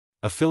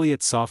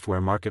Affiliate Software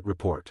Market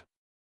Report.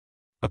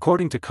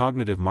 According to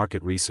Cognitive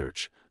Market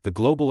Research, the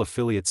global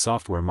affiliate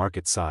software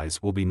market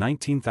size will be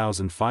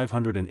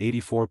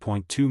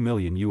 $19,584.2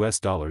 million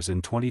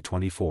in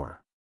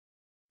 2024.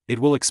 It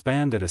will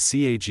expand at a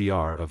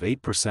CAGR of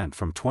 8%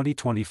 from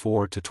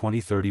 2024 to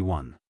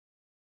 2031.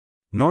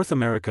 North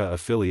America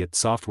affiliate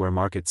software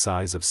market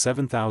size of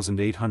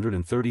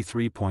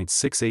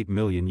 $7,833.68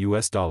 million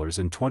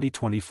in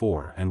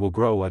 2024 and will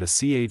grow at a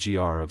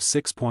CAGR of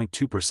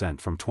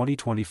 6.2% from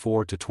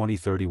 2024 to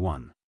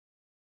 2031.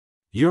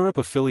 Europe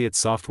affiliate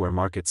software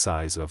market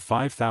size of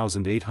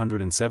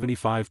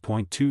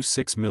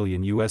 $5,875.26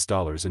 million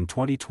in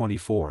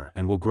 2024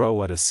 and will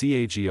grow at a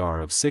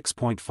CAGR of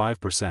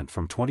 6.5%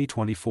 from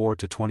 2024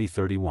 to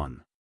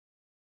 2031.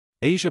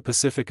 Asia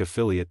Pacific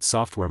affiliate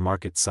software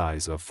market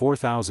size of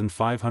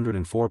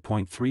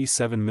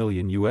 $4,504.37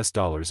 million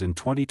in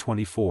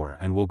 2024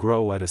 and will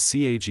grow at a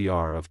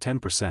CAGR of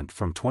 10%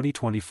 from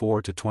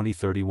 2024 to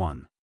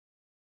 2031.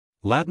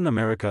 Latin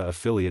America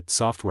affiliate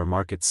software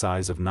market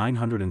size of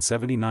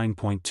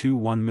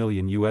 $979.21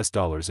 million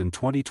in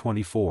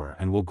 2024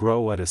 and will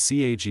grow at a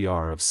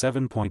CAGR of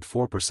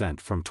 7.4%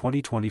 from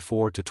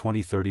 2024 to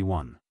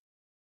 2031.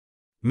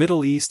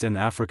 Middle East and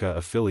Africa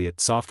affiliate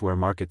software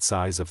market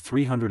size of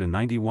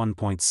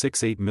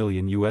 $391.68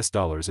 million in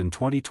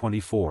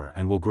 2024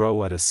 and will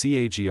grow at a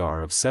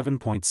CAGR of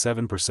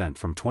 7.7%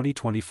 from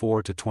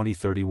 2024 to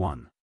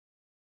 2031.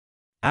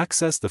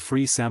 Access the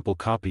free sample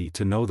copy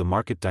to know the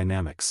market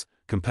dynamics,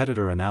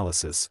 competitor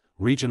analysis,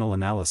 regional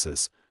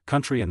analysis,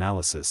 country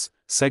analysis,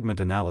 segment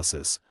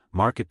analysis,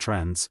 market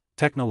trends,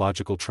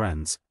 technological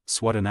trends,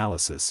 SWOT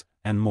analysis,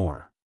 and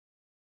more.